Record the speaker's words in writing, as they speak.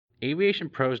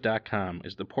AviationPros.com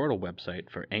is the portal website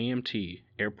for AMT,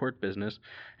 Airport Business,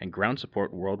 and Ground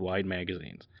Support Worldwide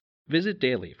magazines. Visit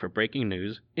daily for breaking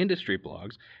news, industry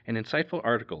blogs, and insightful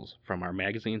articles from our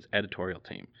magazine's editorial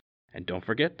team. And don't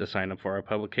forget to sign up for our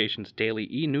publication's daily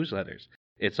e-newsletters.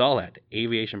 It's all at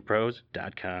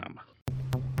AviationPros.com.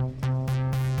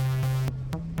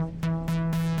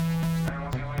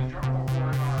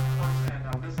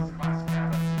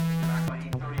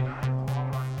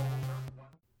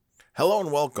 Hello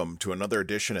and welcome to another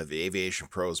edition of the Aviation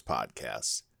Pros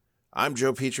podcast. I'm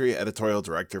Joe Petrie, Editorial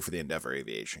Director for the Endeavor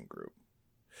Aviation Group.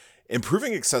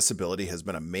 Improving accessibility has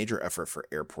been a major effort for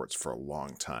airports for a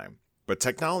long time, but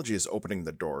technology is opening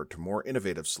the door to more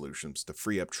innovative solutions to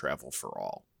free up travel for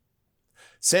all.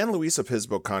 San Luis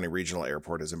Obispo County Regional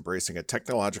Airport is embracing a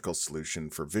technological solution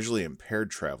for visually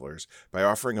impaired travelers by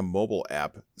offering a mobile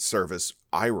app service,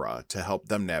 Aira, to help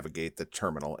them navigate the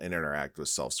terminal and interact with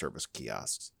self-service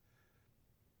kiosks.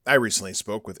 I recently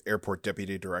spoke with Airport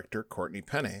Deputy Director Courtney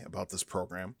Pene about this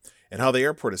program and how the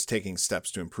airport is taking steps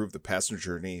to improve the passenger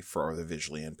journey for the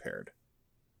visually impaired.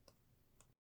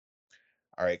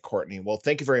 All right, Courtney. Well,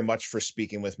 thank you very much for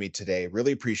speaking with me today.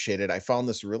 Really appreciate it. I found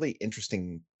this really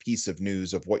interesting piece of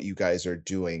news of what you guys are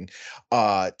doing.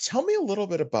 Tell me a little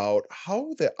bit about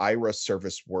how the Aira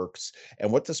service works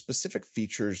and what the specific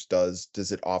features does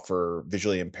it offer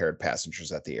visually impaired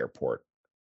passengers at the airport?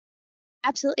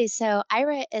 Absolutely. So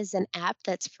Aira is an app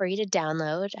that's free to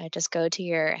download. Just go to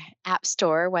your app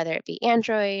store, whether it be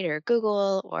Android or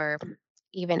Google or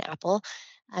even Apple.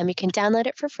 You can download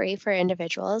it for free for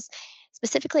individuals.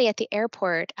 Specifically at the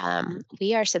airport,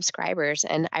 we are subscribers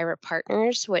and Aira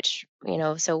partners, which,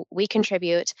 so we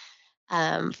contribute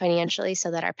financially so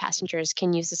that our passengers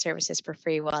can use the services for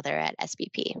free while they're at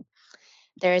SBP.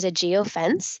 There is a geo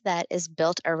fence that is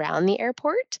built around the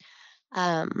airport.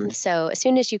 So as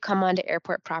soon as you come onto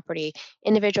airport property,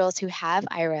 individuals who have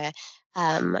Aira,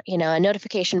 a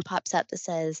notification pops up that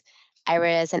says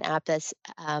Aira is an app that's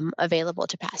available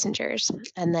to passengers,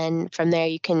 and then from there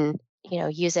you can,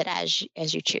 use it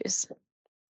as you choose.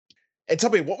 And tell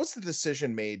me, what was the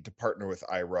decision made to partner with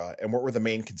Aira, and what were the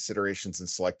main considerations in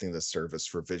selecting this service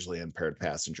for visually impaired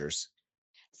passengers?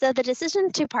 So the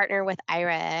decision to partner with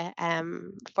Aira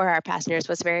for our passengers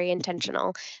was very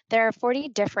intentional. There are 40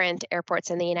 different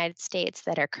airports in the United States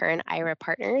that are current Aira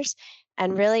partners,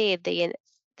 and really the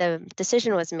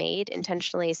decision was made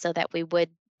intentionally so that we would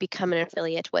become an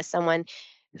affiliate with someone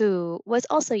who was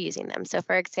also using them. So,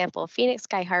 for example, Phoenix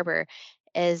Sky Harbor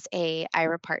is a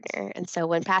Aira partner, and so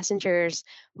when passengers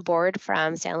board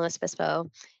from San Luis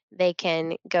Obispo, they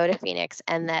can go to Phoenix,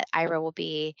 and that Aira will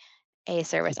be a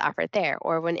service offered there.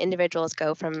 Or when individuals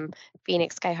go from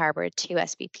Phoenix Sky Harbor to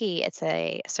SBP, it's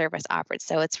a service offered.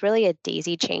 So it's really a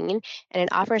daisy chain and it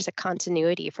offers a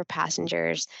continuity for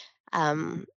passengers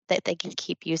that they can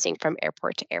keep using from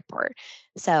airport to airport.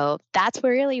 So that's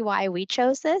really why we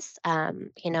chose this.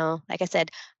 Like I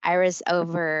said,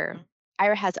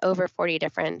 Aira has over 40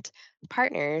 different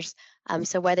partners.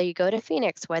 So whether you go to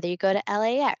Phoenix, whether you go to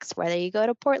LAX, whether you go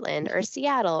to Portland or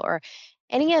Seattle or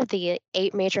any of the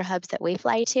 8 major hubs that we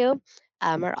fly to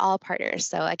are all partners.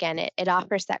 So again, it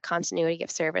offers that continuity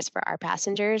of service for our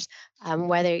passengers,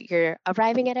 whether you're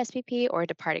arriving at SPP or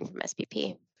departing from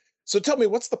SPP. So tell me,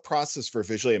 what's the process for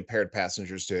visually impaired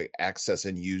passengers to access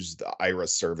and use the Aira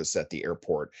service at the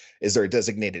airport? Is there a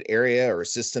designated area or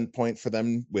assistant point for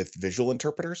them with visual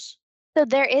interpreters? So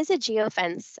there is a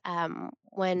geofence.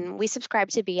 When we subscribe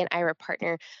to be an Aira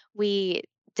partner, we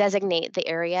designate the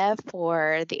area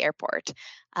for the airport.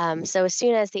 So as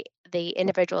soon as the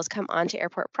individuals come onto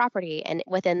airport property and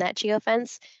within that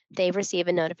geofence, they receive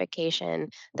a notification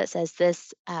that says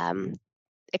this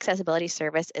accessibility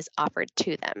service is offered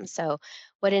to them. So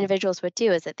what individuals would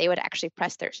do is that they would actually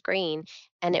press their screen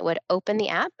and it would open the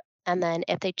app. And then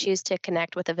if they choose to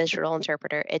connect with a visual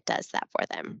interpreter, it does that for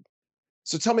them.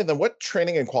 So tell me then, what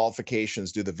training and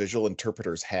qualifications do the visual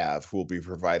interpreters have who will be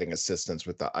providing assistance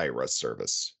with the Aira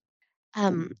service?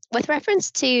 With reference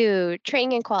to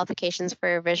training and qualifications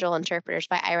for visual interpreters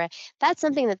by Aira, that's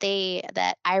something that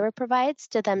Aira provides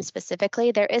to them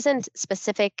specifically. There isn't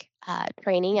specific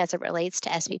training as it relates to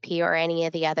SVP or any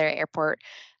of the other airport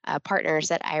partners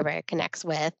that Aira connects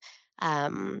with.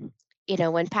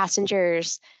 When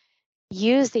passengers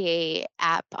use the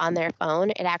app on their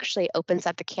phone, it actually opens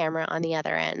up the camera on the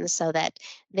other end so that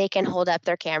they can hold up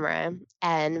their camera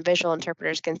and visual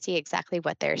interpreters can see exactly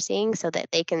what they're seeing so that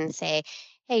they can say,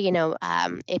 hey,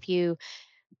 if you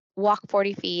walk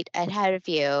 40 feet ahead of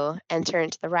you and turn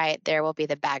to the right, there will be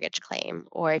the baggage claim.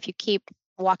 Or if you keep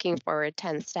walking forward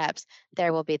 10 steps,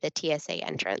 there will be the TSA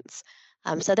entrance.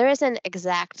 So there is an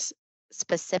exact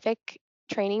specific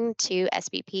training to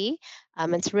SBP.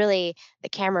 It's really the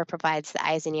camera provides the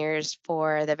eyes and ears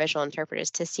for the visual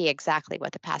interpreters to see exactly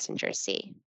what the passengers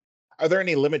see. Are there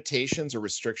any limitations or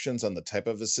restrictions on the type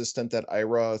of assistant that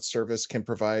Aira service can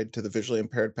provide to the visually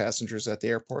impaired passengers at the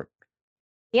airport?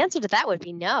 The answer to that would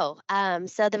be no.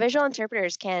 So the visual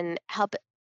interpreters can help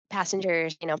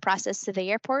passengers, process to the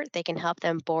airport. They can help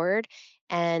them board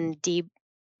and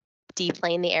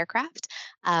deplane the aircraft.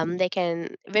 They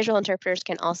can visual interpreters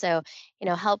can also,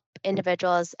 help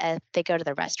individuals if they go to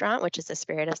the restaurant, which is the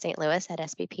Spirit of St. Louis at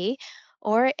SBP,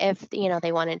 or if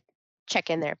they want to check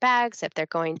in their bags, if they're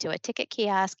going to a ticket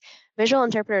kiosk. Visual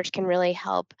interpreters can really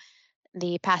help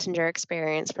the passenger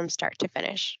experience from start to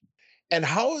finish. And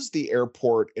how is the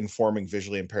airport informing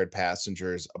visually impaired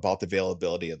passengers about the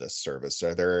availability of this service?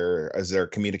 Is there a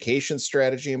communication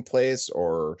strategy in place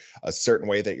or a certain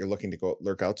way that you're looking to go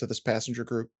lurk out to this passenger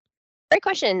group? Great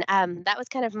question. That was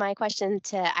kind of my question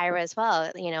to Ira as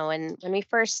well. When we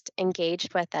first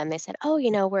engaged with them, they said, "Oh,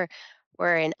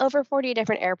 we're in over 40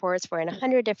 different airports. We're in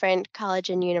 100 different college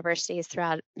and universities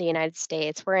throughout the United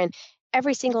States. We're in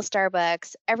every single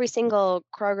Starbucks, every single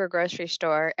Kroger grocery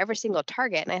store, every single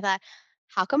Target." And I thought,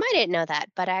 how come I didn't know that?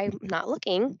 But I'm not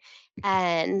looking,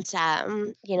 and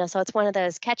so it's one of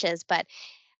those catches. But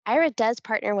Ira does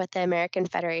partner with the American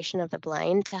Federation of the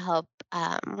Blind to help,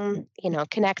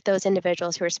 connect those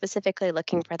individuals who are specifically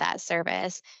looking for that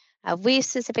service. We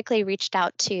specifically reached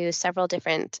out to several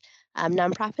different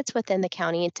nonprofits within the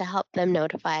county to help them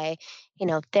notify,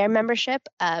 their membership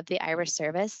of the Ira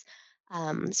service.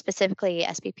 Specifically,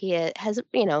 SBP has,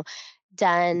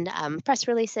 done press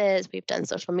releases.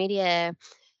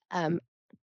 Um,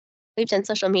 We've done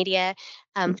social media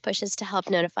pushes to help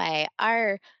notify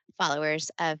our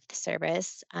followers of the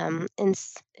service. In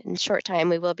short time,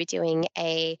 we will be doing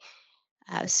a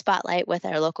spotlight with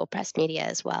our local press media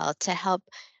as well to help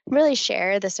really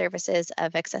share the services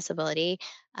of accessibility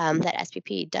that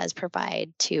SPP does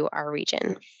provide to our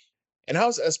region. And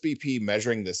how's SBP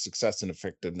measuring the success and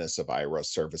effectiveness of Aira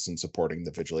service in supporting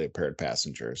the visually impaired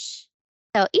passengers?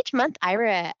 So each month,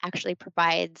 Ira actually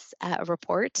provides a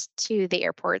report to the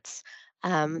airports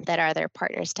that are their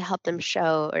partners to help them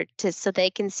show or to so they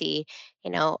can see,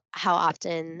 how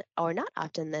often or not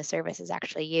often the service is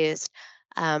actually used.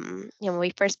 When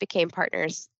we first became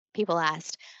partners, people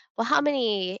asked, "Well, how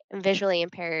many visually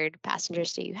impaired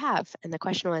passengers do you have?" And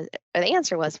the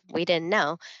answer was, we didn't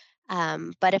know.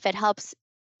 But if it helps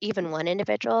even one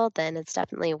individual, then it's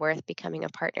definitely worth becoming a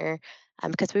partner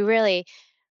because we really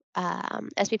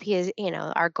SPP is,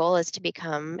 our goal is to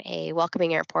become a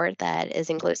welcoming airport that is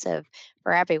inclusive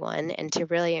for everyone and to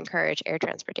really encourage air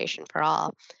transportation for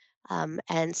all.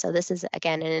 And so this is,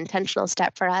 again, an intentional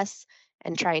step for us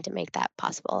and trying to make that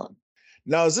possible.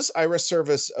 Now, is this Aira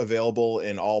service available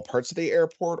in all parts of the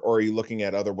airport, or are you looking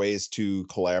at other ways to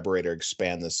collaborate or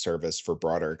expand this service for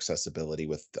broader accessibility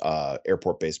with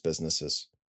airport-based businesses?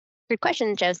 Good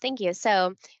question, Joe. Thank you.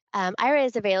 So, IRA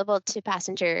is available to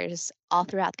passengers all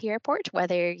throughout the airport,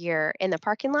 whether you're in the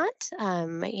parking lot,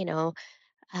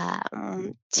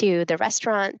 to the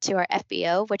restaurant, to our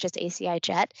FBO, which is ACI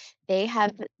Jet. They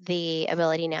have the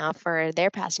ability now for their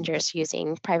passengers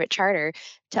using private charter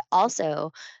to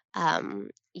also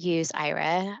use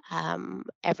IRA.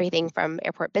 Everything from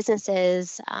airport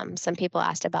businesses. Some people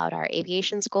asked about our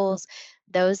aviation schools.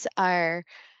 Those are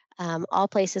all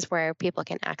places where people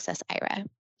can access IRA.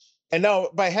 And now,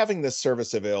 by having this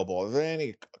service available, are there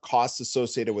any costs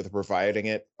associated with providing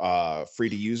it free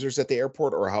to users at the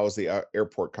airport, or how is the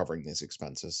airport covering these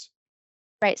expenses?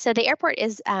 Right. So the airport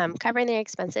is covering their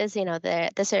expenses.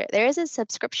 There is a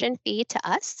subscription fee to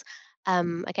us.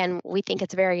 Again, we think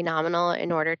it's very nominal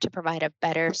in order to provide a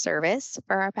better service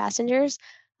for our passengers.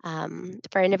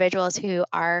 For individuals who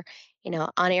are,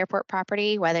 on airport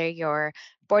property, whether you're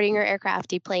boarding your aircraft,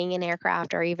 deplaning an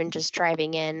aircraft, or even just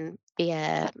driving in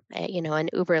via, an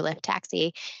Uber Lyft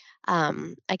taxi.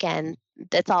 Again,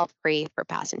 that's all free for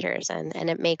passengers, and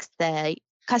it makes the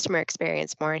customer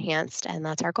experience more enhanced, and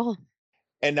that's our goal.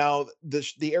 And now,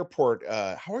 the airport,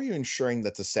 how are you ensuring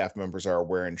that the staff members are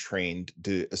aware and trained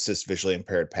to assist visually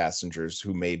impaired passengers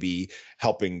who may be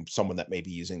helping someone that may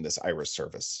be using this Iris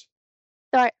service?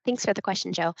 Thanks for the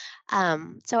question, Joe.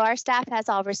 So our staff has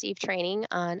all received training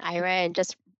on IRA and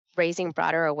just raising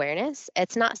broader awareness.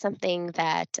 It's not something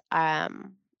that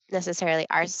necessarily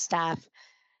our staff,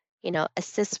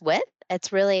 assists with.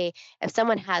 It's really if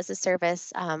someone has a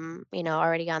service,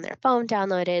 already on their phone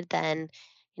downloaded, then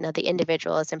the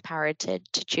individual is empowered to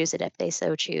choose it if they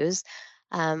so choose.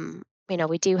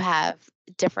 We do have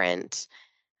different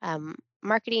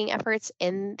marketing efforts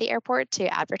in the airport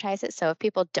to advertise it. So if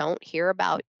people don't hear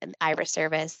about an Aira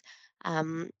service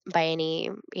by any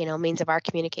means of our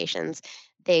communications,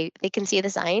 they can see the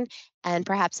sign and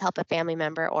perhaps help a family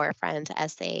member or a friend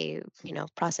as they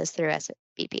process through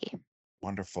SBP.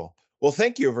 Wonderful. Well,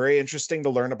 thank you. Very interesting to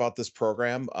learn about this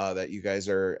program that you guys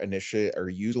are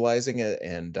utilizing it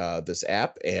and this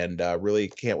app, and really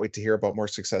can't wait to hear about more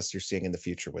success you're seeing in the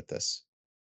future with this.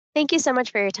 Thank you so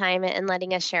much for your time and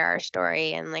letting us share our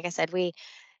story. And like I said, you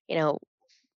know,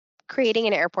 creating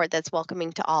an airport that's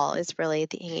welcoming to all is really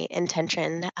the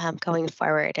intention going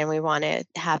forward. And we want to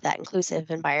have that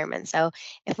inclusive environment. So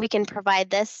if we can provide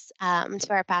this to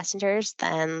our passengers,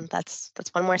 then that's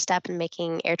one more step in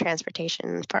making air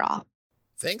transportation for all.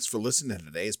 Thanks for listening to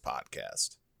today's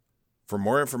podcast. For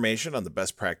more information on the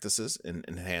best practices in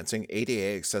enhancing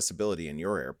ADA accessibility in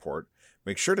your airport,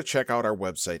 make sure to check out our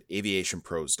website,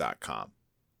 AviationPros.com.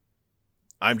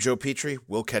 I'm Joe Petrie.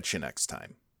 We'll catch you next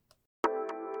time.